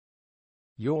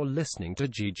You're listening to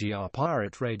GGR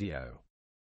Pirate Radio.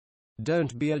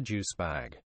 Don't be a juice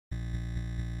bag.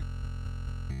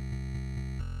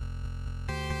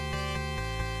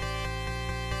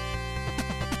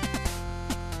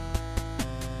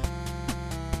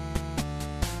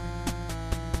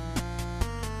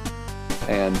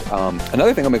 And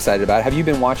another thing I'm excited about, have you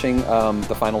been watching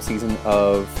the final season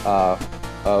of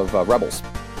Rebels?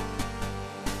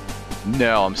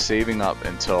 No, I'm saving up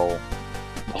until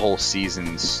the whole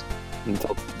season's...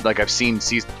 Like, I've seen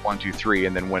season 1, 2, 3,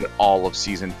 and then when all of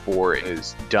season 4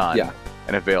 is done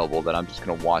and available, then I'm just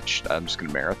going to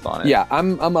marathon it. Yeah,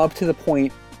 I'm up to the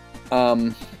point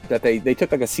that they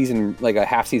took like a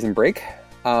half season break.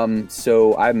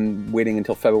 So I'm waiting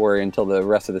until February until the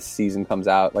rest of the season comes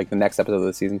out, like the next episode of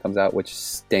the season comes out, which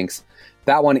stinks.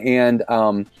 That one and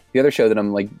the other show that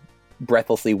I'm like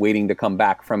breathlessly waiting to come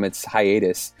back from its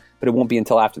hiatus, but it won't be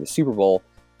until after the Super Bowl,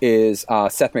 is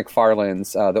Seth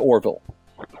MacFarlane's The Orville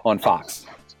on Fox.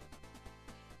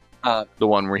 The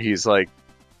one where he's like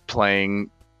playing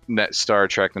Star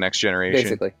Trek: The Next Generation.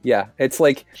 Basically, yeah. It's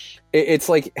like,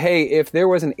 hey, if there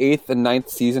was an 8th and 9th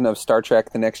season of Star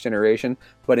Trek: The Next Generation,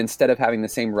 but instead of having the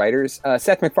same writers,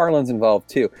 Seth MacFarlane's involved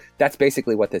too. That's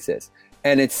basically what this is.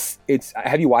 And it's.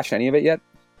 Have you watched any of it yet?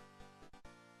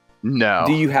 No.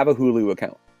 Do you have a Hulu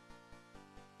account?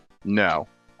 No.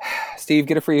 Steve,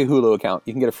 get a free Hulu account.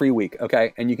 You can get a free week,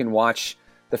 okay? And you can watch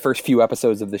the first few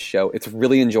episodes of this show. It's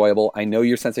really enjoyable. I know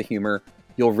your sense of humor.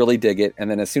 You'll really dig it. And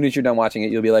then as soon as you're done watching it,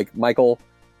 you'll be like, Michael,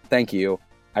 thank you.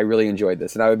 I really enjoyed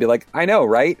this. And I would be like, I know,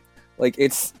 right? Like,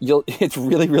 it's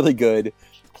really, really good.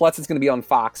 Plus, it's going to be on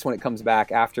Fox when it comes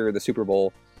back after the Super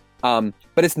Bowl. But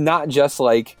it's not just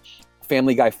like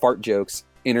Family Guy fart jokes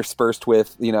interspersed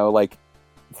with, like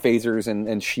phasers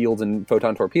and shields and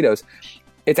photon torpedoes.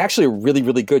 It's actually a really,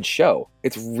 really good show.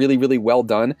 It's really, really well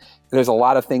done. There's a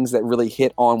lot of things that really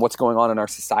hit on what's going on in our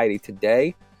society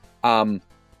today. A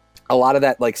lot of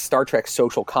that like Star Trek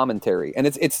social commentary, and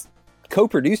it's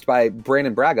co-produced by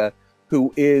Brandon Braga,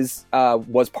 who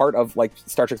was part of like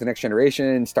Star Trek: The Next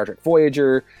Generation, Star Trek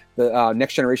Voyager, the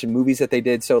Next Generation movies that they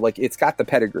did. So like it's got the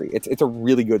pedigree. It's a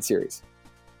really good series.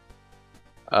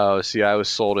 Oh, see, I was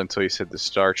sold until you said the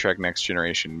Star Trek Next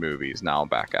Generation movies. Now I'm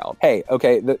back out. Hey,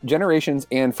 okay, the Generations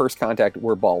and First Contact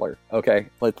were baller, okay?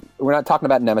 Like, we're not talking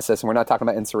about Nemesis and we're not talking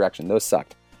about Insurrection. Those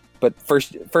sucked. But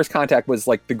First Contact was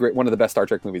like one of the best Star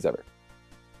Trek movies ever.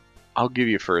 I'll give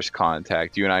you First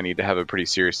Contact. You and I need to have a pretty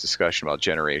serious discussion about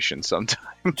Generations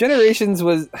sometime. Generations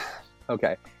was...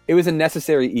 Okay. It was a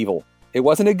necessary evil. It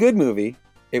wasn't a good movie.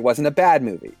 It wasn't a bad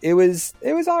movie. It was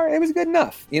all right. It was good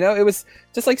enough. It was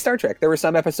just like Star Trek. There were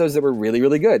some episodes that were really,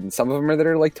 really good, and some of them that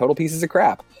are like total pieces of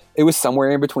crap. It was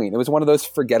somewhere in between. It was one of those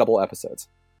forgettable episodes.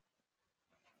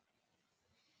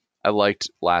 I liked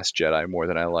Last Jedi more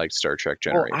than I liked Star Trek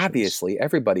Generations. Well, obviously,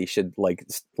 everybody should like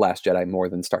Last Jedi more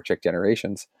than Star Trek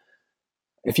Generations.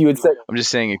 If you would say, I'm just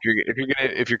saying,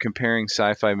 if you're comparing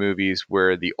sci-fi movies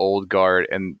where the old guard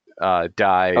and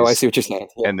dies, oh, I see what you're saying,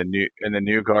 yeah. and the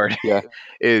new guard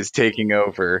is taking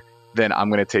over, then I'm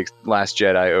going to take Last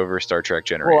Jedi over Star Trek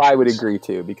Generations. Well, I would agree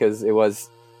too, because it was,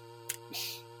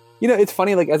 it's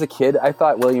funny. Like as a kid, I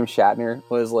thought William Shatner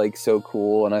was like so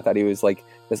cool, and I thought he was like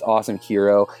this awesome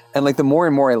hero. And like the more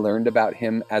and more I learned about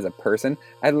him as a person,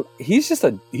 he's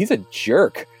a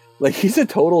jerk. Like he's a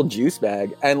total juice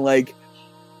bag, and like.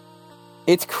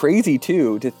 It's crazy,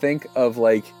 too, to think of,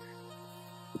 like,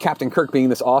 Captain Kirk being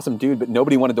this awesome dude, but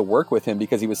nobody wanted to work with him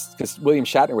because William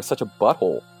Shatner was such a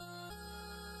butthole.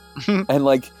 And,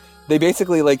 like, they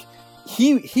basically, like,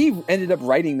 he ended up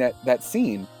writing that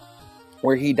scene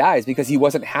where he dies because he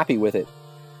wasn't happy with it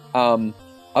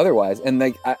otherwise. And,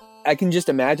 like, I can just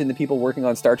imagine the people working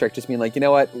on Star Trek just being like, you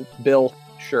know what, Bill,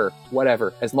 sure,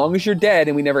 whatever. As long as you're dead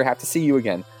and we never have to see you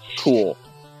again, cool.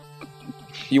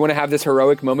 You want to have this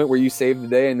heroic moment where you save the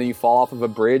day and then you fall off of a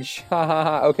bridge? Ha ha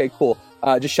ha. Okay, cool.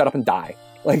 Just shut up and die.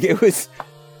 Like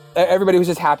everybody was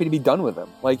just happy to be done with him.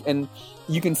 Like, and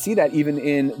you can see that even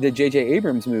in the J.J.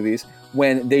 Abrams movies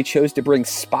when they chose to bring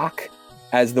Spock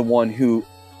as the one who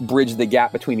bridged the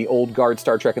gap between the old guard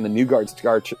Star Trek and the new guard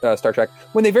Star Trek,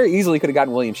 when they very easily could have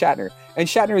gotten William Shatner. And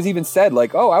Shatner has even said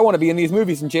like, oh, I want to be in these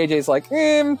movies. And J.J.'s like,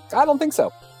 I don't think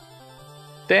so.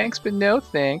 Thanks, but no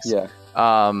thanks. Yeah.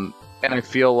 And I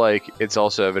feel like it's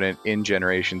also evident in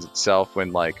Generations itself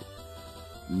when, like,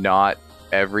 not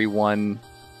everyone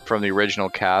from the original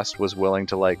cast was willing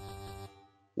to, like,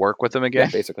 work with them again.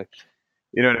 Yeah, basically.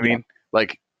 You know what I mean?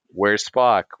 Like, where's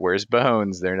Spock? Where's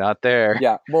Bones? They're not there.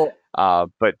 Yeah, well...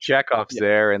 but Chekhov's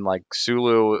there, and, like,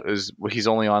 Sulu he's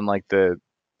only on, like, the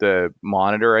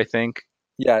monitor, I think.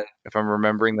 Yeah, if I'm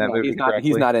remembering that movie correctly.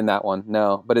 He's not in that one,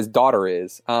 no. But his daughter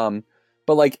is. But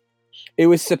like, it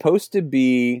was supposed to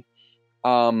be,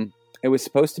 Bones, and it was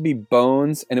supposed to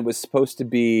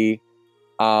be,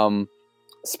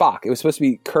 Spock. It was supposed to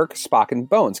be Kirk, Spock, and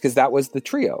Bones because that was the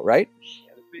trio, right?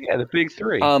 Yeah, the big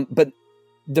three. But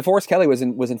DeForest Kelley was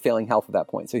in failing health at that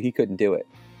point, so he couldn't do it.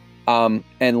 And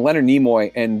Leonard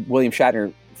Nimoy and William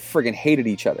Shatner friggin' hated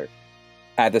each other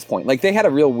at this point. Like, they had a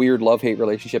real weird love-hate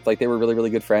relationship. Like, they were really, really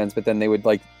good friends, but then they would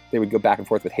go back and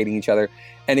forth with hating each other.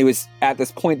 And it was at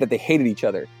this point that they hated each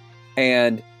other.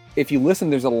 And if you listen,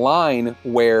 there's a line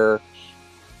where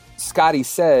Scotty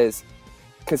says,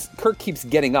 because Kirk keeps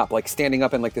getting up, like standing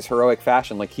up in like this heroic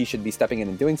fashion, like he should be stepping in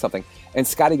and doing something. And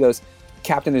Scotty goes,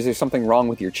 "Captain, is there something wrong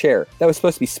with your chair?" That was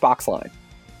supposed to be Spock's line.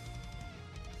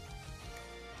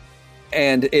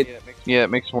 And it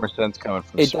makes more sense coming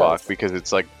from Spock because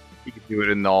it's like you can do it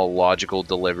in all logical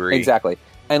delivery. Exactly.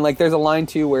 And like there's a line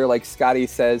too where like Scotty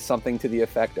says something to the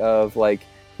effect of like,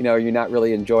 you know, you're not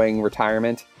really enjoying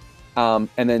retirement. And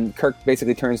then Kirk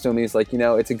basically turns to him and he's like, you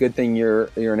know, it's a good thing you're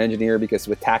an engineer because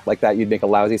with tact like that you'd make a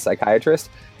lousy psychiatrist.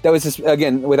 That was just,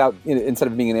 again, without, you know, instead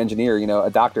of being an engineer, you know, a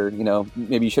doctor, you know,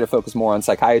 maybe you should have focused more on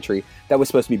psychiatry. That was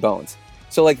supposed to be Bones.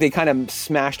 So like they kind of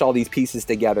smashed all these pieces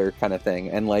together kind of thing.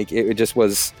 And like it just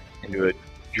was into a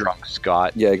drunk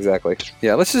Scott. Yeah, exactly.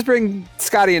 Yeah, let's just bring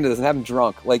Scotty into this and have him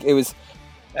drunk. Like it was.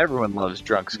 Everyone loves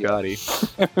drunk Scotty.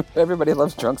 Everybody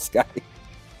loves drunk Scotty.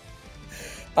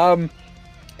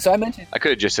 So I mentioned... I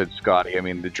could have just said Scotty. I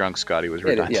mean, the drunk Scotty was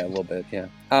redundant. Yeah, a little bit, yeah.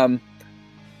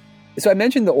 So I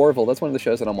mentioned The Orville. That's one of the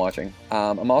shows that I'm watching.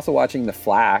 I'm also watching The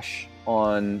Flash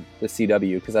on the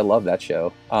CW because I love that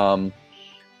show.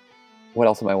 What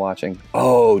else am I watching?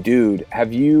 Oh, dude.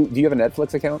 Do you have a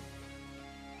Netflix account?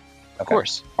 Of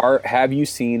course. Have you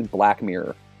seen Black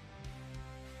Mirror?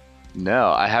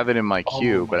 No, I have it in my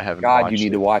queue, but I haven't watched it. God, you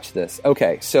need to watch this.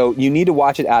 Okay, so you need to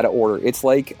watch it out of order. It's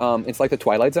like The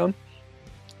Twilight Zone,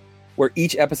 where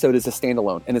each episode is a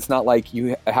standalone, and it's not like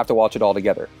you have to watch it all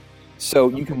together. So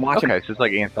you can watch them. Okay, so it's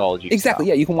like anthology Exactly,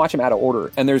 style. Yeah, you can watch them out of order.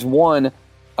 And there's one,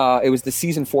 it was the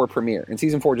Season 4 premiere, and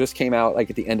Season 4 just came out like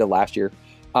at the end of last year.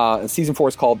 And Season 4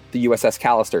 is called the USS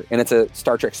Callister, and it's a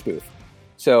Star Trek spoof.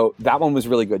 So that one was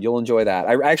really good. You'll enjoy that.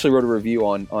 I actually wrote a review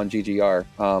on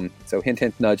GGR. So hint,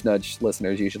 hint, nudge, nudge,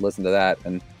 listeners, you should listen to that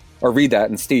or read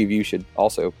that. And Steve, you should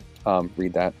also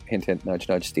read that. Hint, hint, nudge,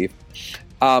 nudge, Steve.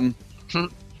 But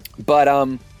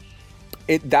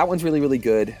that one's really, really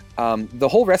good. The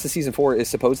whole rest of Season 4 is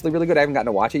supposedly really good. I haven't gotten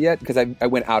to watch it yet because I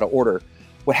went out of order.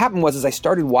 What happened was I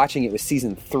started watching it with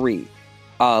Season 3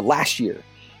 last year.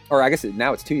 Or I guess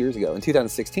now it's 2 years ago, in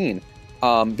 2016.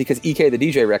 Because EK the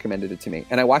DJ recommended it to me.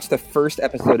 And I watched the first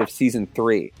episode of Season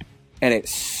 3. And it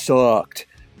sucked.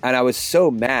 And I was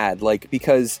so mad, like,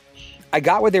 because I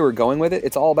got where they were going with it.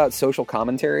 It's all about social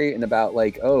commentary and about,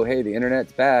 like, oh, hey, the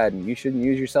internet's bad and you shouldn't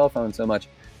use your cell phone so much.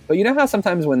 But you know how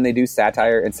sometimes when they do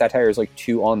satire, and satire is, like,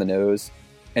 too on the nose,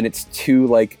 and it's too,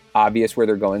 like, obvious where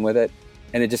they're going with it,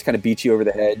 and it just kind of beats you over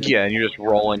the head. Yeah, and you're just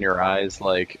rolling your eyes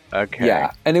like, okay.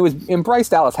 Yeah, and Bryce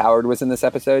Dallas Howard was in this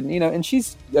episode, you know, and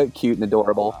she's cute and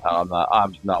adorable.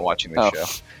 I'm not watching this show.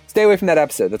 Stay away from that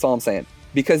episode, that's all I'm saying.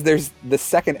 Because there's the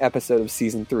second episode of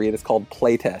Season 3 that's called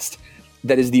Playtest.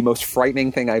 That is the most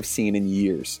frightening thing I've seen in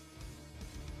years.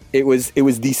 It was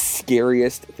the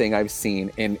scariest thing I've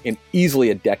seen in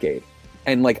easily a decade.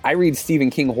 And, like, I read Stephen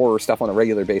King horror stuff on a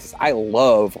regular basis. I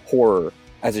love horror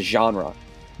as a genre.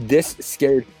 This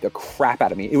scared the crap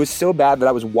out of me. It was so bad that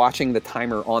I was watching the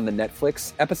timer on the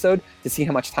Netflix episode to see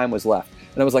how much time was left.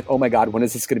 And I was like, oh my God, when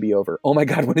is this going to be over? Oh my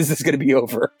God, when is this going to be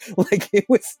over? Like, it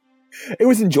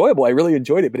was enjoyable. I really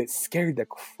enjoyed it, but it scared the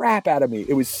crap out of me.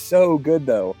 It was so good,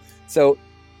 though. So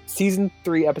Season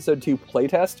 3, Episode 2,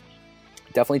 Playtest.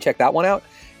 Definitely check that one out.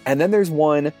 And then there's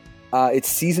one, it's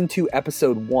Season 2,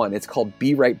 Episode 1. It's called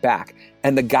Be Right Back.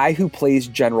 And the guy who plays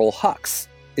General Hux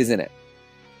is in it.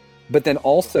 But then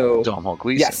also... Domhnall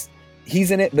Gleeson. Yes,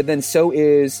 he's in it, but then so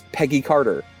is Peggy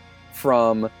Carter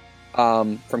from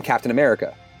Captain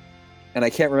America. And I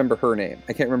can't remember her name.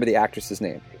 I can't remember the actress's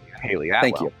name. Haley Atwell.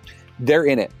 Thank you. They're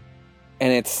in it.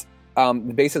 And it's...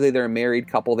 basically, they're a married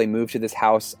couple. They move to this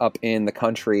house up in the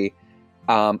country.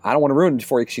 I don't want to ruin it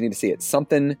for you because you need to see it.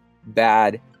 Something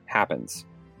bad happens.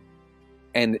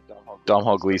 And...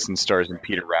 Domhnall Gleeson stars in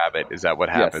Peter Rabbit. Is that what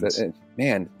happens? Yes,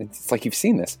 man, it's like you've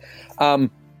seen this.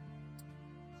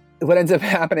 What ends up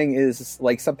happening is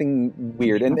like something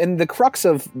weird. And the crux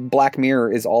of Black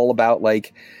Mirror is all about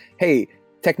like, hey,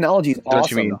 technology's awesome.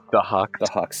 Don't you mean the Hux? The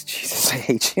Hux. Jesus, I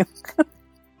hate you.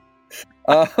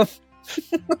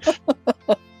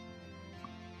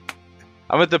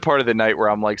 I'm at the part of the night where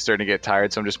I'm like starting to get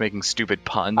tired, so I'm just making stupid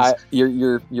puns.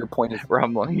 Your point is where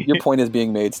I'm like, your point is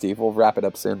being made, Steve. We'll wrap it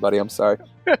up soon, buddy. I'm sorry.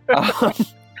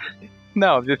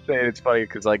 No, I'm just saying it's funny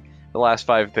because like the last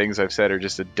 5 things I've said are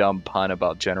just a dumb pun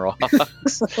about General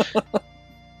Hux.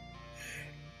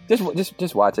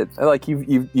 just watch it. Like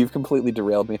you've completely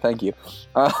derailed me. Thank you.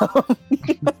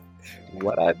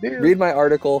 What I do? Read my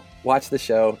article. Watch the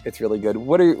show. It's really good.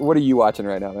 What are you watching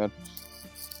right now, man?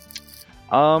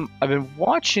 I've been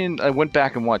watching. I went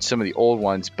back and watched some of the old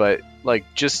ones, but like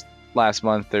just last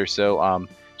month or so.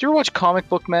 Did you ever watch Comic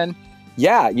Book Men?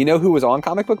 Yeah, you know who was on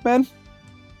Comic Book Men?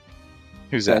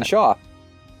 Who's that? Ben Shaw.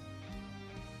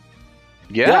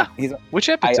 Yeah. He's. Which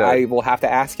episode? I will have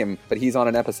to ask him, but he's on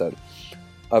an episode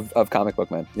of Comic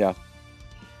Book Men. Yeah.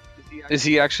 Is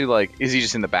he actually like? Is he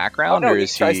just in the background, or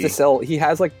is he? Tries to sell. He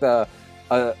has like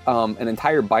an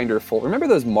entire binder full. Remember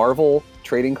those Marvel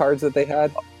trading cards that they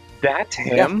had? That's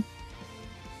him. Yeah.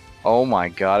 Oh my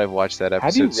god, I've watched that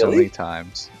episode so many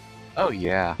times. Oh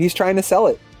yeah. He's trying to sell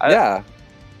it. Yeah.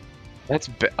 That's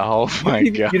oh my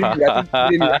god. You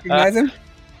didn't recognize him?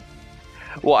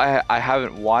 Well, I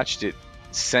haven't watched it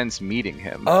since meeting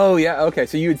him. Oh yeah, okay.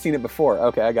 So you had seen it before.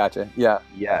 Okay, I gotcha. Yeah.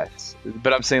 Yes.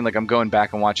 But I'm saying like I'm going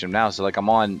back and watching him now, so like I'm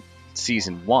on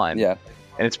season 1. Yeah.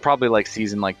 And it's probably like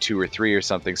season like 2 or 3 or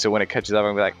something. So when it catches up,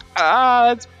 I'm gonna be like,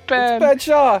 that's Ben. It's Ben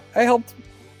Shaw. I helped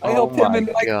him and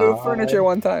like move furniture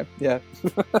one time. Yeah.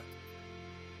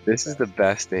 This is the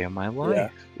best day of my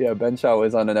life. Yeah, Ben Shaw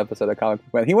was on an episode of Comic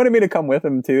Book Man. He wanted me to come with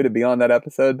him too to be on that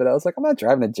episode, but I was like, I'm not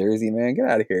driving to Jersey, man. Get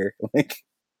out of here. Like,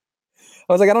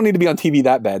 I was like, I don't need to be on TV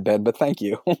that bad, Ben, but thank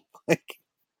you. Like,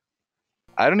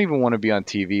 I don't even want to be on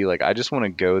TV. Like, I just want to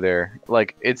go there.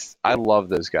 Like, I love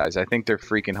those guys. I think they're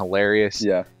freaking hilarious.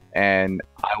 Yeah. And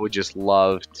I would just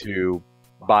love to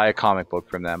buy a comic book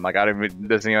from them. Like, it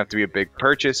doesn't even have to be a big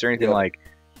purchase or anything. Yeah. Like,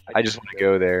 I just want to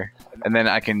go there, and then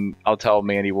I'll tell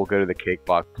Mandy we'll go to the Cake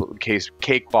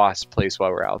Boss place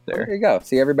while we're out there. There you go.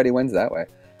 See, everybody wins that way.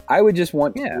 I would just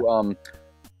want to,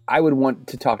 I would want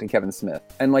to talk to Kevin Smith,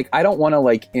 and like, I don't want to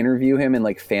like interview him and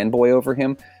like fanboy over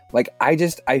him. Like, I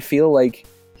feel like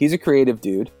he's a creative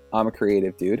dude. I'm a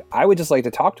creative dude. I would just like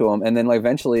to talk to him, and then like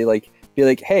eventually like be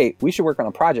like, hey, we should work on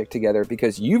a project together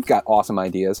because you've got awesome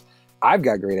ideas. I've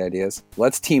got great ideas.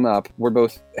 Let's team up. We're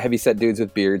both heavy-set dudes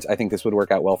with beards. I think this would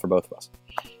work out well for both of us.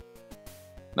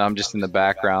 I'm just in the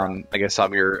background. I guess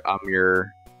I'm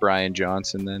your Brian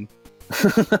Johnson then.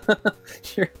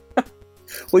 Sure.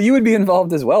 Well, you would be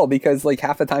involved as well because like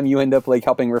half the time you end up like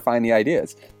helping refine the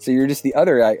ideas. So you're just the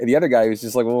other guy who's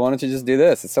just like, well, why don't you just do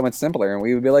this? It's so much simpler. And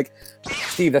we would be like,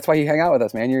 Steve, that's why you hang out with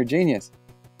us, man. You're a genius.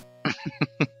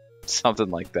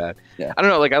 Something like that. Yeah. I don't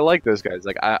know. Like, I like those guys.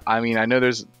 Like, I mean, I know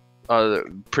there's a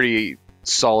pretty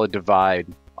solid divide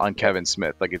on Kevin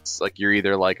Smith. Like, it's like you're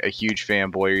either like a huge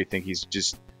fanboy or you think he's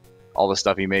just all the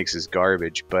stuff he makes is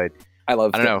garbage. But I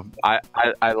don't know.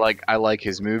 I like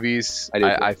his movies.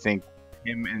 I think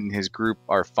him and his group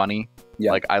are funny.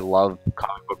 Yeah. Like, I love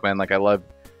Comic Book Men. Like, I love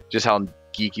just how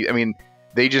geeky. I mean,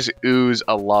 they just ooze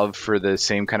a love for the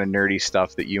same kind of nerdy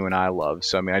stuff that you and I love.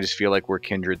 So I mean, I just feel like we're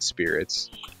kindred spirits.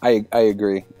 I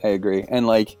agree. And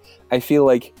like, I feel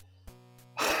like.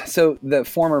 So the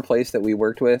former place that we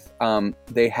worked with,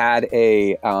 they had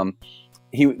the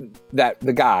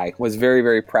guy was very,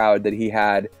 very proud that he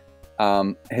had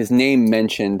his name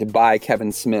mentioned by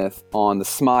Kevin Smith on the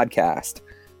Smodcast.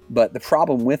 But the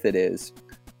problem with it is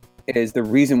the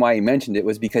reason why he mentioned it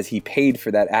was because he paid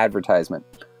for that advertisement.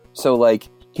 So like,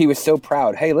 he was so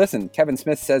proud. Hey, listen, Kevin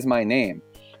Smith says my name.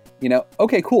 You know,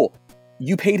 okay, cool.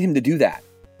 You paid him to do that.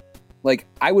 Like,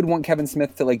 I would want Kevin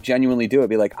Smith to, like, genuinely do it.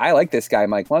 Be like, I like this guy,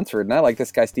 Mike Lunsford, and I like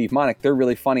this guy, Steve Monick. They're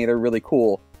really funny. They're really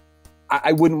cool.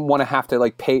 I wouldn't want to have to,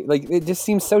 like, pay. Like, it just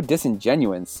seems so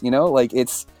disingenuous, you know? Like,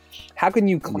 it's... How can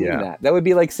you claim that? That would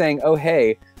be like saying, oh,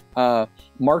 hey,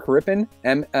 Mark Rippon,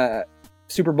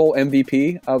 Super Bowl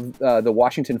MVP of the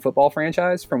Washington football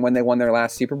franchise from when they won their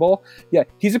last Super Bowl. Yeah,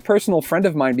 he's a personal friend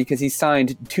of mine because he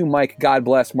signed to Mike, God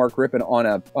bless, Mark Rippon on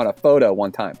a photo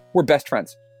one time. We're best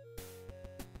friends.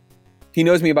 He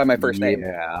knows me by my first name.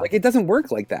 Like, it doesn't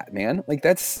work like that, man. Like,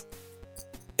 that's...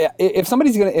 If I'm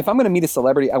gonna meet a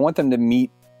celebrity, I want to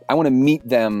meet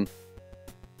them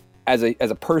as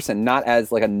a person, not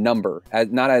as like a number,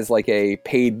 not as like a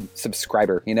paid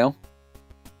subscriber, you know?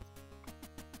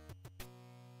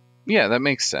 Yeah, that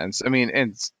makes sense. I mean,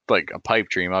 it's like a pipe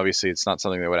dream. Obviously, it's not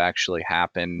something that would actually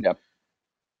happen. Yep.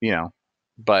 You know,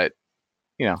 but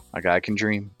you know, a guy can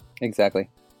dream. Exactly.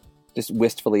 Just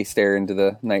wistfully stare into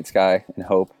the night sky and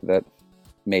hope that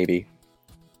maybe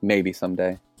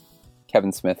someday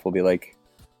Kevin Smith will be like,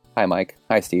 hi, Mike.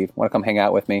 Hi, Steve. Want to come hang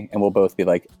out with me? And we'll both be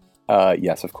like,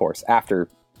 Yes, of course. After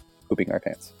pooping our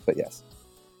pants, but yes.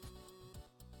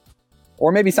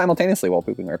 Or maybe simultaneously while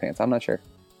pooping our pants. I'm not sure.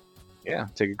 Yeah,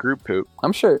 take a group poop.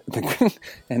 I'm sure.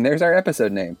 And there's our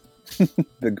episode name.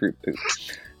 The group poop.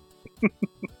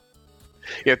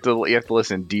 You have to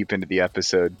listen deep into the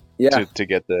episode to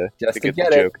get the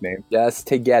joke name. Just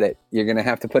to get it. You're going to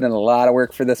have to put in a lot of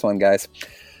work for this one, guys.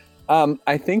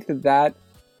 I think that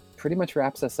pretty much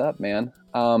wraps us up, man.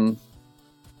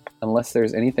 Unless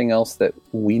there's anything else that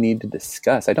we need to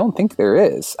discuss. I don't think there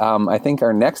is. I think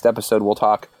our next episode we'll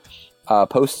talk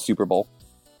post Super Bowl.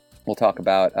 We'll talk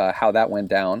about how that went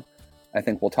down. I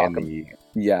think we'll talk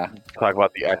talk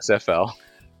about the XFL.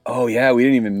 Oh yeah, we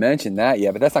didn't even mention that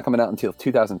yet, but that's not coming out until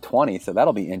 2020, so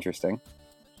that'll be interesting.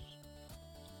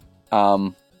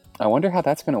 I wonder how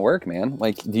that's going to work, man.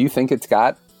 Like, do you think it's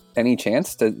got any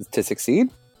chance to succeed?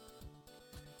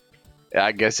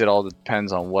 I guess it all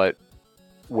depends on what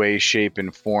way, shape,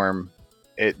 and form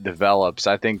it develops.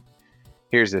 I think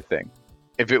here's the thing.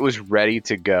 If it was ready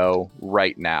to go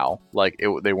right now,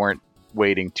 they weren't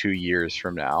waiting 2 years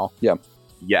from now.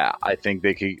 Yeah, I think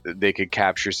they could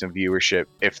capture some viewership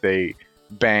if they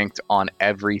banked on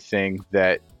everything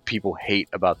that people hate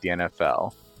about the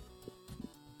NFL.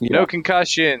 Yeah. No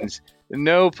concussions,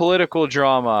 no political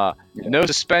drama, no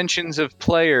suspensions of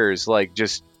players,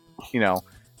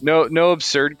 no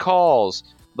absurd calls.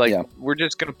 We're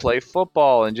just going to play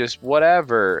football and just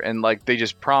whatever. And they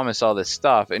just promise all this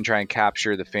stuff and try and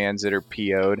capture the fans that are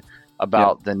PO'd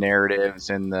about the narratives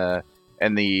and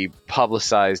the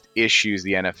publicized issues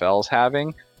the NFL's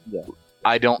having. Yeah.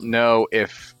 I don't know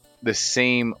if the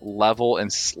same level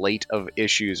and slate of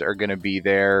issues are going to be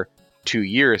there 2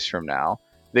 years from now.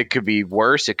 It could be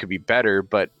worse, it could be better,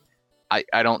 but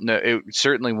I don't know. It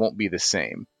certainly won't be the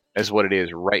same as what it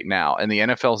is right now. And the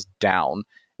NFL's down.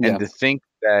 And to think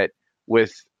that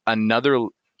with another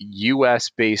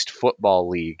US-based football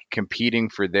league competing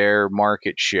for their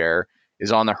market share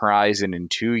is on the horizon in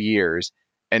 2 years,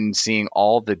 and seeing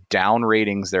all the down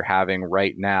ratings they're having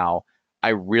right now, I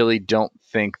really don't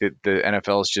think that the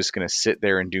NFL is just going to sit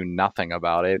there and do nothing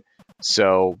about it.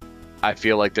 So I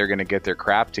feel like they're going to get their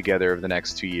crap together over the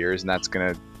next 2 years, and that's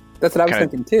what I was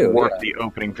thinking too. Work the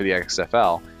opening for the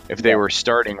XFL. If they were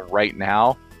starting right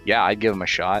now, I'd give them a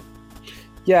shot.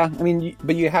 Yeah, I mean,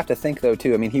 but you have to think though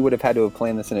too. I mean, he would have had to have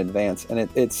planned this in advance, and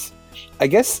it's, I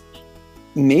guess,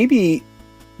 maybe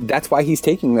that's why he's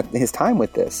taking his time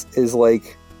with this. Is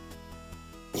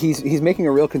he's making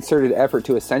a real concerted effort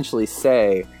to essentially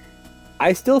say,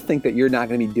 I still think that you're not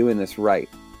going to be doing this right,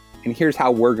 and here's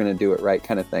how we're going to do it right,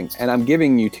 kind of thing. And I'm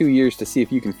giving you 2 years to see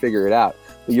if you can figure it out.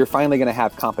 But you're finally going to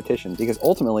have competition, because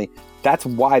ultimately that's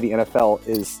why the NFL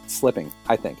is slipping,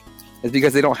 I think. Is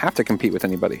because they don't have to compete with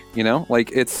anybody,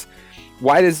 it's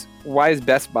why is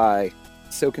Best Buy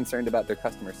so concerned about their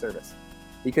customer service?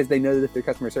 Because they know that if their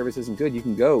customer service isn't good, you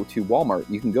can go to Walmart,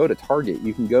 you can go to Target,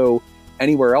 you can go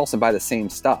anywhere else and buy the same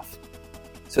stuff.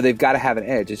 So they've got to have an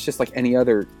edge. It's just like any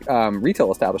other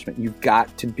retail establishment. You've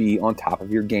got to be on top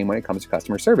of your game when it comes to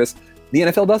customer service. The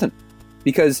NFL doesn't,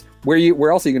 because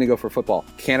where else are you going to go for football?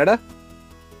 Canada?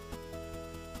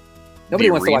 Nobody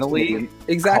wants to watch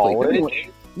exactly.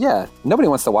 Nobody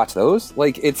wants to watch those.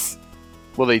 Well,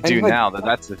 they do now.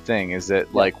 That's the thing, is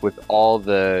that with all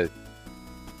the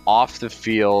off the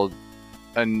field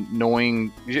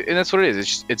annoying, and that's what it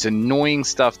is. It's annoying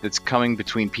stuff that's coming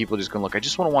between people just going, look, I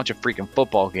just want to watch a freaking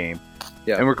football game.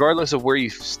 Yeah. And regardless of where you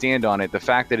stand on it, the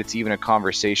fact that it's even a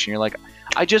conversation, you're like,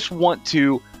 I just want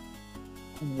to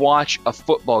watch a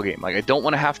football game. I don't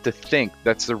want to have to think.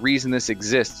 That's the reason this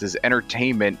exists, is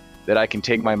entertainment, that I can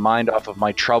take my mind off of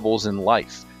my troubles in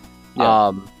life.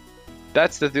 Yeah.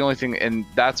 That's the only thing, and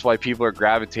that's why people are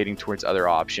gravitating towards other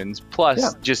options.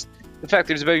 Plus, just the fact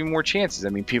there's even more chances. I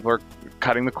mean, people are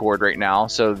cutting the cord right now,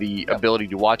 so the ability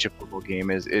to watch a football game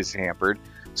is hampered.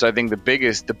 So I think the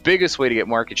biggest way to get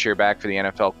market share back for the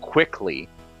NFL quickly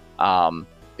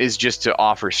is just to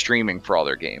offer streaming for all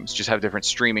their games. Just have different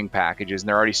streaming packages, and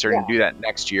they're already starting to do that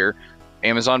next year.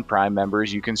 Amazon Prime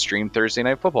members, you can stream Thursday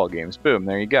Night Football games. Boom,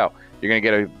 there you go. You're going to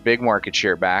get a big market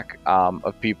share back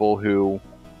of people who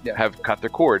have cut their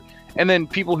cord. And then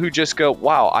people who just go,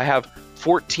 wow, I have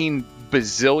 14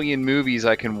 bazillion movies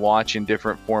I can watch in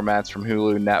different formats from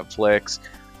Hulu, Netflix.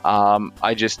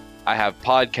 I have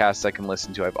podcasts I can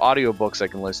listen to. I have audiobooks I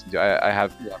can listen to. I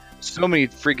have so many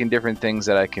freaking different things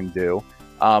that I can do.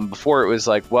 Before it was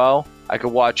well, I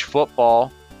could watch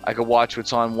football. I could watch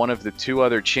what's on one of the 2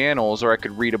 other channels, or I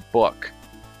could read a book.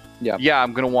 Yeah,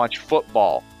 I'm going to watch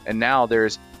football. And now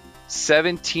there's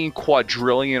 17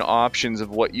 quadrillion options of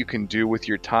what you can do with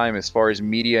your time as far as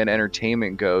media and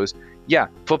entertainment goes. yeah,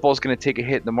 football's going to take a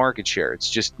hit in the market share. It's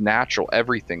just natural.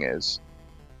 Everything is.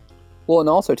 Well, and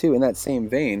also too, in that same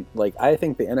vein, like I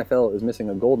think the NFL is missing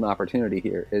a golden opportunity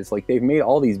here. Is like they've made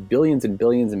all these billions and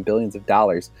billions and billions of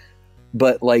dollars,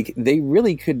 but like they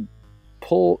really could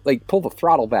pull the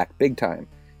throttle back big time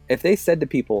if they said to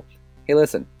people, "Hey,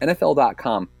 listen,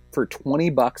 NFL.com for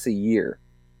 $20 a year,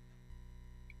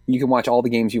 you can watch all the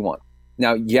games you want."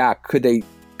 Now, yeah, could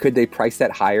they price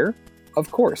that higher? Of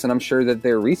course, and I'm sure that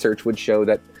their research would show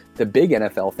that the big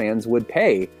NFL fans would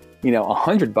pay,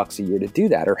 $100 a year to do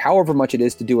that, or however much it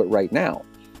is to do it right now.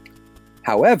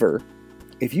 However,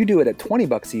 if you do it at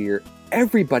 $20 a year,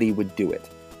 everybody would do it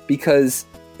because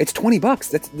it's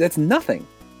 $20. That's nothing.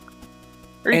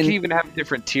 Or you can even have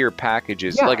different tier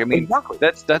packages. Yeah, exactly.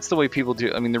 That's the way people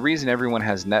do. I mean, the reason everyone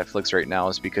has Netflix right now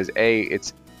is because A,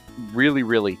 it's really,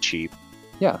 really cheap.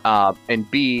 Yeah. And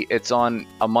B, it's on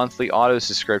a monthly auto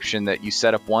subscription that you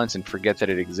set up once and forget that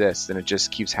it exists, and it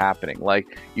just keeps happening.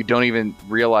 Like, you don't even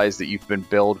realize that you've been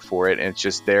billed for it, and it's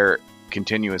just there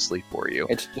continuously for you.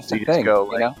 It's just so a you thing, just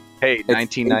go hey,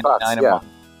 $19.99 a month.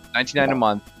 $19.99 a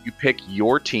month. You pick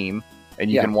your team,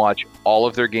 and you can watch all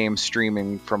of their games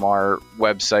streaming from our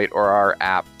website or our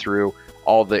app through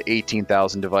all the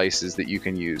 18,000 devices that you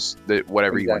can use,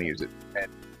 whatever you want to use it.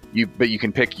 But you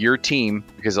can pick your team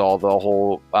because all the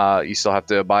whole you still have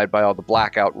to abide by all the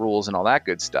blackout rules and all that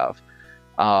good stuff.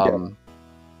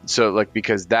 So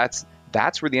because that's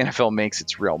where the NFL makes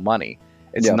its real money.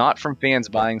 It's not from fans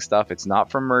buying stuff. It's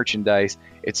not from merchandise.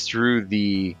 It's through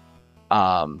the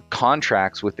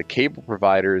contracts with the cable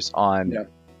providers on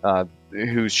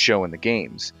who's showing the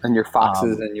games. And your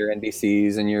Foxes and your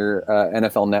NBCs and your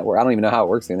NFL Network. I don't even know how it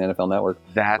works in the NFL Network.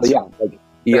 That's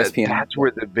ESPN.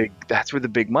 That's where the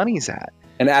big money's at.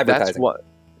 And advertising. That's what.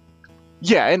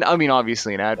 Yeah, and I mean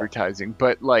obviously in advertising,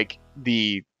 but like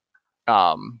the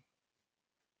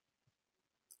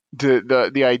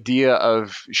idea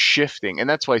of shifting, and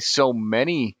that's why so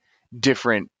many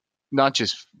different, not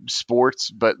just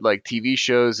sports, but like TV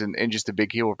shows and just the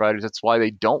big cable providers, that's why they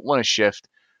don't want to shift,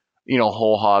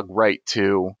 whole hog right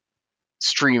to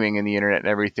streaming and the internet and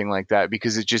everything like that,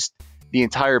 because it just, the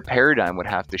entire paradigm would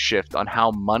have to shift on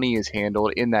how money is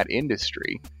handled in that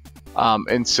industry.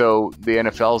 And so the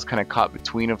NFL is kind of caught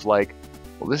between of like,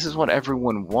 well, this is what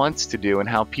everyone wants to do and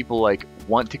how people like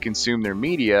want to consume their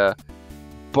media,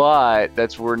 but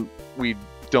that's where we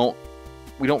don't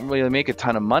really make a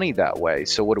ton of money that way.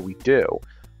 So what do we do?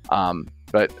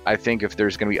 But I think if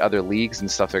there's going to be other leagues and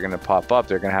stuff that are going to pop up,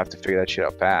 they're going to have to figure that shit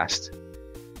out fast.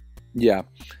 Yeah.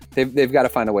 They've got to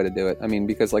find a way to do it. I mean,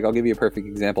 because like I'll give you a perfect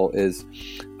example is,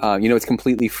 it's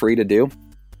completely free to do.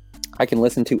 I can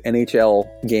listen to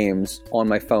NHL games on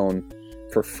my phone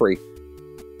for free.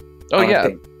 Oh yeah,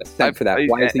 a cent for that.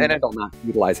 Why is the NFL not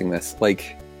utilizing this?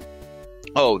 Like,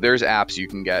 there's apps you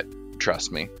can get.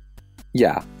 Trust me.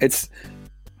 Yeah, it's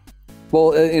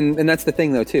and that's the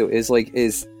thing though too is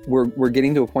we're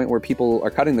getting to a point where people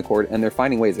are cutting the cord and they're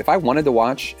finding ways. If I wanted to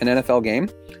watch an NFL game,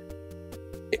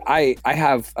 I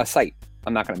have a site.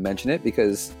 I'm not going to mention it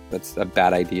because that's a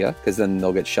bad idea because then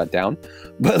they'll get shut down.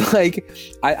 But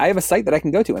I have a site that I can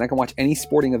go to and I can watch any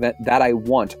sporting event that I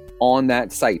want on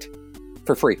that site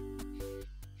for free.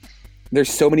 There's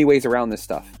so many ways around this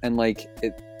stuff. And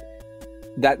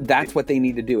that's what they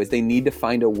need to do is they need to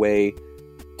find a way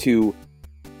to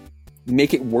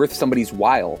make it worth somebody's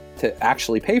while to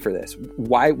actually pay for this.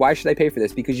 Why should I pay for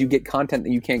this? Because you get content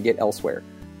that you can't get elsewhere.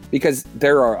 Because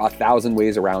there are 1,000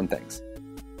 ways around things.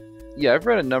 Yeah, I've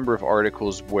read a number of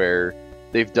articles where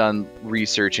they've done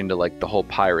research into like the whole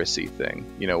piracy thing,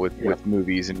 with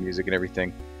movies and music and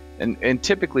everything. And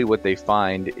typically what they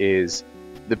find is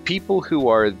the people who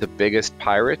are the biggest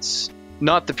pirates,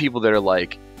 not the people that are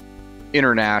like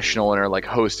international and are like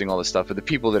hosting all this stuff, but the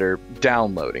people that are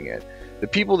downloading it. The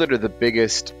people that are the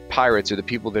biggest pirates are the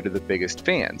people that are the biggest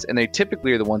fans, and they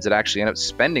typically are the ones that actually end up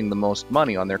spending the most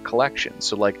money on their collection.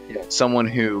 So someone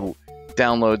who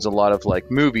downloads a lot of like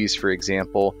movies, for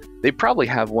example, they probably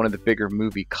have one of the bigger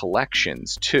movie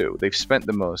collections too. They've spent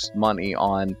the most money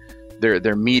on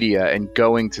their media and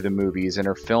going to the movies and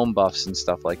are film buffs and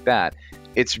stuff like that.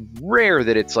 It's rare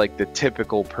that it's like the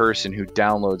typical person who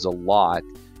downloads a lot.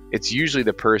 It's usually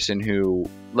the person who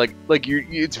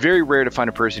it's very rare to find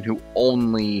a person who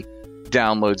only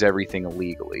downloads everything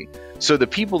illegally. So the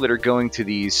people that are going to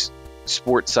these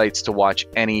sports sites to watch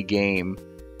any game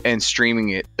and streaming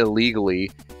it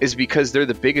illegally is because they're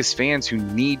the biggest fans who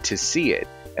need to see it.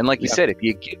 And like you said, if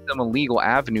you give them a legal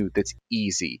avenue, that's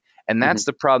easy. And that's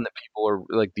the problem that people are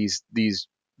like these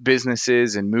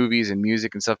businesses and movies and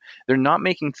music and stuff. They're not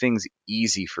making things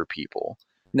easy for people.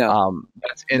 No,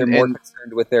 they're more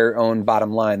concerned with their own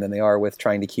bottom line than they are with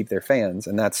trying to keep their fans,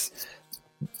 and that's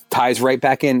ties right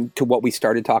back into what we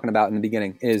started talking about in the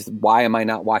beginning. Is why am I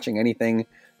not watching anything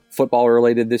football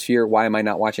related this year? Why am I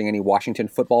not watching any Washington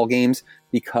football games?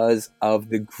 Because of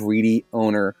the greedy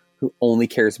owner who only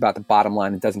cares about the bottom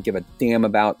line and doesn't give a damn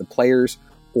about the players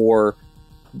or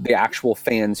the actual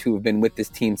fans who have been with this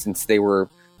team since they were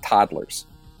toddlers.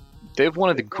 They have one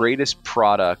of the greatest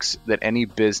products that any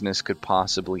business could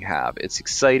possibly have. It's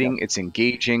exciting. It's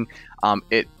engaging.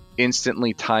 It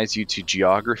instantly ties you to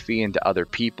geography and to other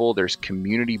people. There's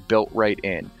community built right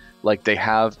in. Like, they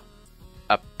have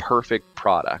a perfect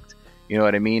product. You know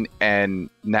what I mean? And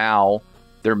now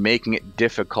they're making it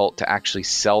difficult to actually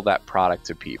sell that product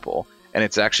to people. And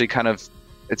it's actually kind of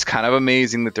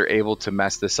amazing that they're able to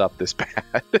mess this up this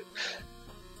bad.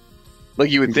 Like,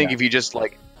 you would think if you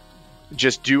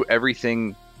just do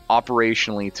everything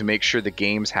operationally to make sure the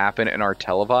games happen and are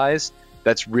televised,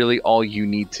 that's really all you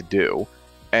need to do.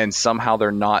 And somehow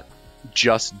they're not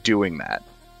just doing that.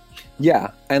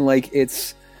 Yeah. And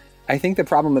I think the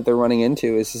problem that they're running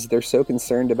into is they're so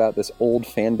concerned about this old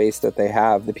fan base that they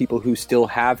have, the people who still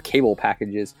have cable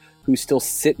packages, who still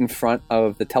sit in front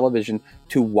of the television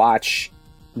to watch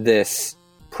this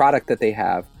product that they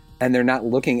have. And they're not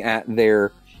looking at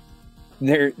their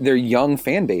young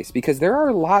fan base, because there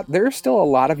are still a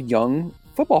lot of young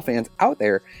football fans out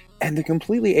there, and they're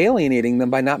completely alienating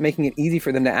them by not making it easy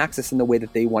for them to access in the way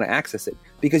that they want to access it.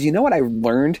 Because you know what I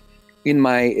learned in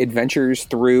my adventures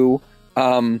through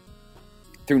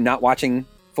not watching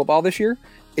football this year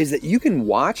is that you can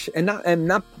watch, and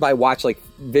not by watch like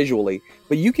visually,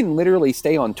 but you can literally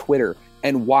stay on Twitter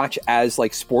and watch as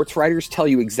like sports writers tell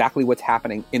you exactly what's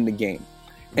happening in the game.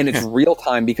 And it's real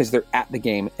time because they're at the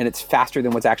game, and it's faster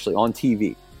than what's actually on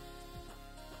TV.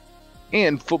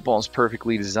 And football is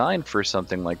perfectly designed for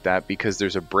something like that because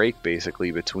there's a break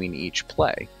basically between each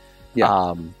play.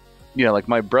 Yeah. Like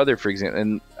my brother, for example,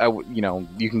 and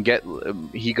you can get,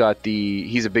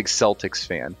 he's a big Celtics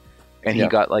fan, and he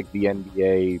got like the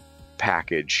NBA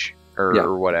package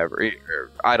or whatever.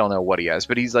 I don't know what he has,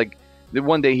 but he's like,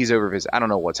 one day he's over visiting. I don't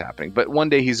know what's happening, but one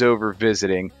day he's over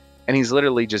visiting. And he's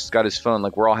literally just got his phone,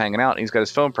 like we're all hanging out, and he's got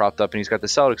his phone propped up, and he's got the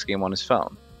Celtics game on his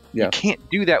phone. Yeah. You can't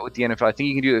do that with the NFL. I think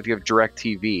you can do it if you have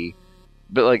DirecTV,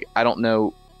 but like I don't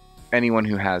know anyone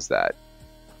who has that.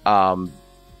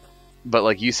 But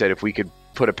like you said, if we could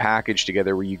put a package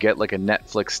together where you get like a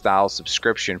Netflix style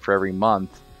subscription for every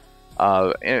month,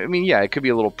 I mean, yeah, it could be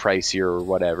a little pricier or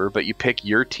whatever, but you pick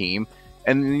your team,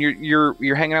 and then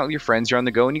you're hanging out with your friends, you're on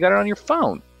the go, and you got it on your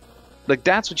phone. Like,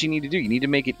 that's what you need to do. You need to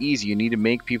make it easy. You need to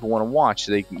make people want to watch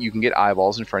so you can get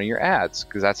eyeballs in front of your ads,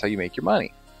 because that's how you make your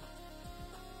money.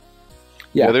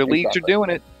 Yeah, the other leagues are doing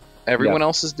it. Everyone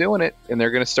else is doing it, and they're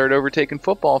going to start overtaking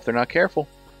football if they're not careful.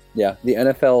 Yeah, the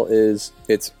NFL is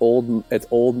it's old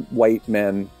white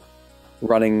men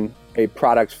running a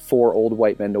product for old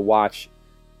white men to watch,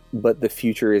 but the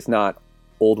future is not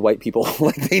old white people.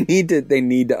 Like they need to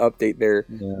update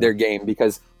their game,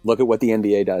 because look at what the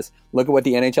NBA does. Look at what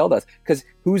the NHL does. Because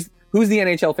who's the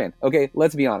NHL fan? Okay,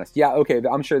 let's be honest. Yeah, okay,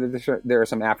 I'm sure that there are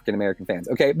some African American fans.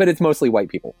 Okay, but it's mostly white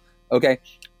people. Okay,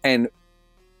 and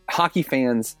hockey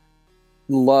fans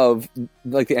love,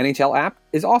 like, the NHL app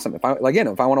is awesome. If I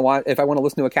want to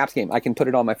listen to a Caps game, I can put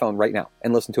it on my phone right now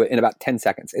and listen to it in about 10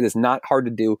 seconds. It is not hard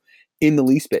to do in the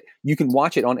least bit. You can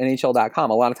watch it on NHL.com.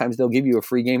 A lot of times they'll give you a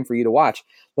free game for you to watch.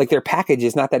 Like, their package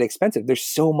is not that expensive. There's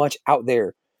so much out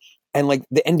there. And like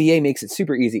the NBA makes it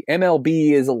super easy.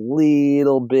 MLB is a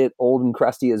little bit old and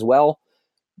crusty as well.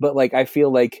 But like, I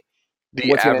feel like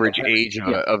the average age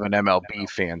of an MLB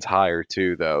fan's higher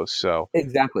too, though. So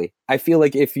exactly, I feel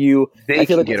like I feel like what's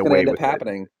going to end up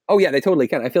happening. Oh yeah, they totally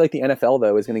can. I feel like the NFL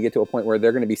though is going to get to a point where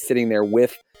they're going to be sitting there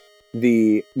with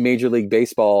the Major League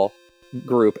Baseball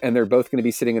group, and they're both going to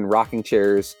be sitting in rocking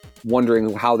chairs,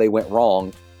 wondering how they went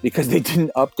wrong because they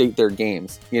didn't update their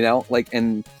games. You know, like,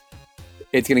 and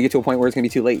it's going to get to a point where it's going to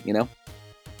be too late. You know,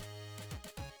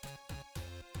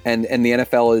 and the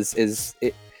NFL is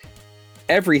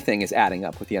everything is adding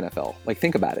up with the NFL. Like,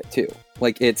 think about it too.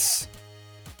 Like, it's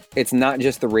not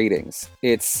just the ratings.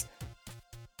 It's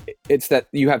that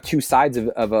you have two sides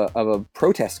of a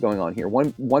protest going on here.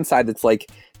 One side that's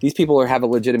like, these people have a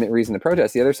legitimate reason to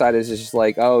protest. The other side is just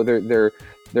like, oh, they're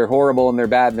horrible and they're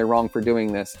bad and they're wrong for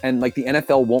doing this. And like, the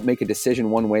NFL won't make a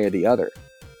decision one way or the other,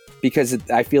 because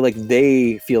I feel like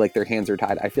they feel like their hands are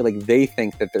tied. I feel like they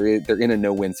think that they're in a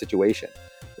no-win situation.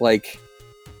 Like,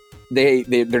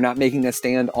 they're not making a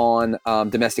stand on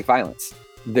domestic violence.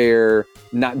 They're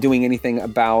not doing anything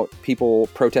about people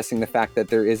protesting the fact that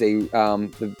there is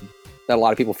that a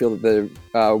lot of people feel that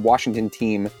the Washington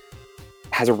team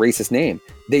has a racist name.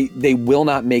 They will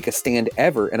not make a stand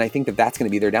ever, and I think that that's going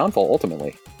to be their downfall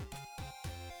ultimately.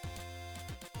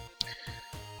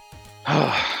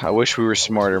 I wish we were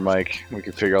smarter, Mike. We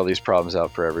could figure all these problems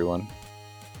out for everyone.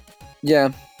 Yeah,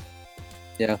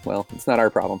 well, it's not our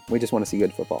problem. We just want to see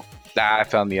good football. I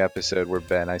found the episode where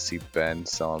I see Ben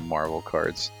selling Marvel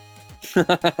cards.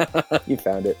 You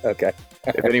found it. Okay.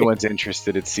 If anyone's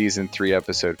interested, it's season 3,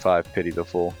 episode 5, Pity the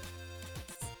Fool.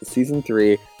 Season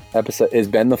 3, episode is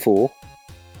Ben the Fool.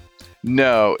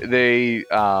 No, they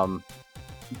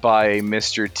buy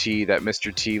Mr. T, that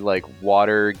Mr. T like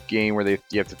water game where you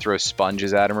have to throw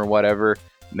sponges at him or whatever,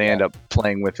 and they end up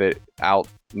playing with it out,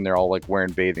 and they're all like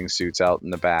wearing bathing suits out in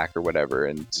the back or whatever,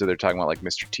 and so they're talking about like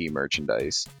Mr. T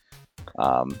merchandise.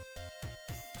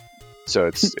 So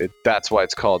that's why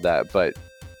it's called that. But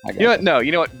you know what? No,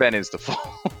 you know what? Ben is the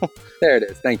Fool. There it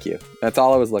is. Thank you. That's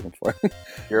all I was looking for.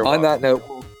 On that note,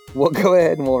 we'll go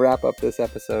ahead and we'll wrap up this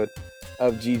episode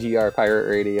of GGR Pirate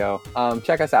Radio.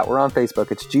 Check us out. We're on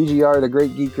Facebook. It's GGR, the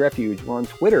Great Geek Refuge. We're on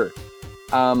Twitter.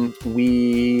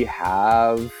 We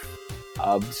have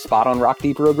a spot on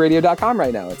rockdeeprogueradio.com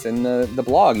right now. It's in the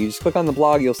blog. You just click on the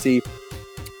blog. You'll see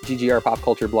GGR Pop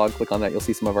Culture blog. Click on that. You'll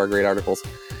see some of our great articles.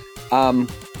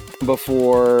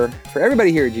 For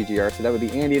everybody here at GGR, so that would be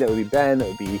Andy, that would be Ben, that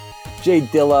would be Jay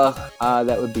Dilla,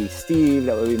 that would be Steve,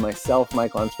 that would be myself,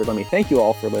 Mike Lunsford. Let me thank you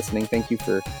all for listening. Thank you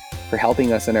for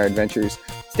helping us in our adventures.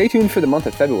 Stay tuned for the month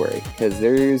of February, because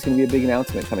there's going to be a big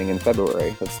announcement coming in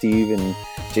February that Steve and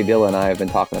Jay Dilla and I have been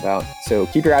talking about. So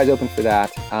keep your eyes open for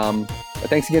that. But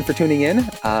thanks again for tuning in,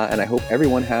 and I hope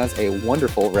everyone has a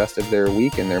wonderful rest of their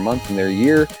week and their month and their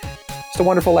year. Just a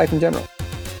wonderful life in general.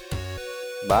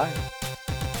 Bye.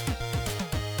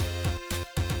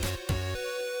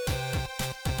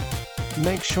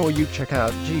 Make sure you check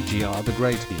out GGR The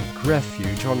Great Geek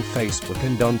Refuge on Facebook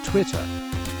and on Twitter.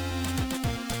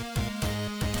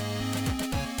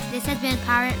 This has been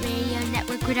Pirate Radio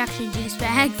Network Production, Juice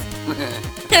Bags.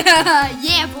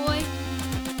 Yeah, boy.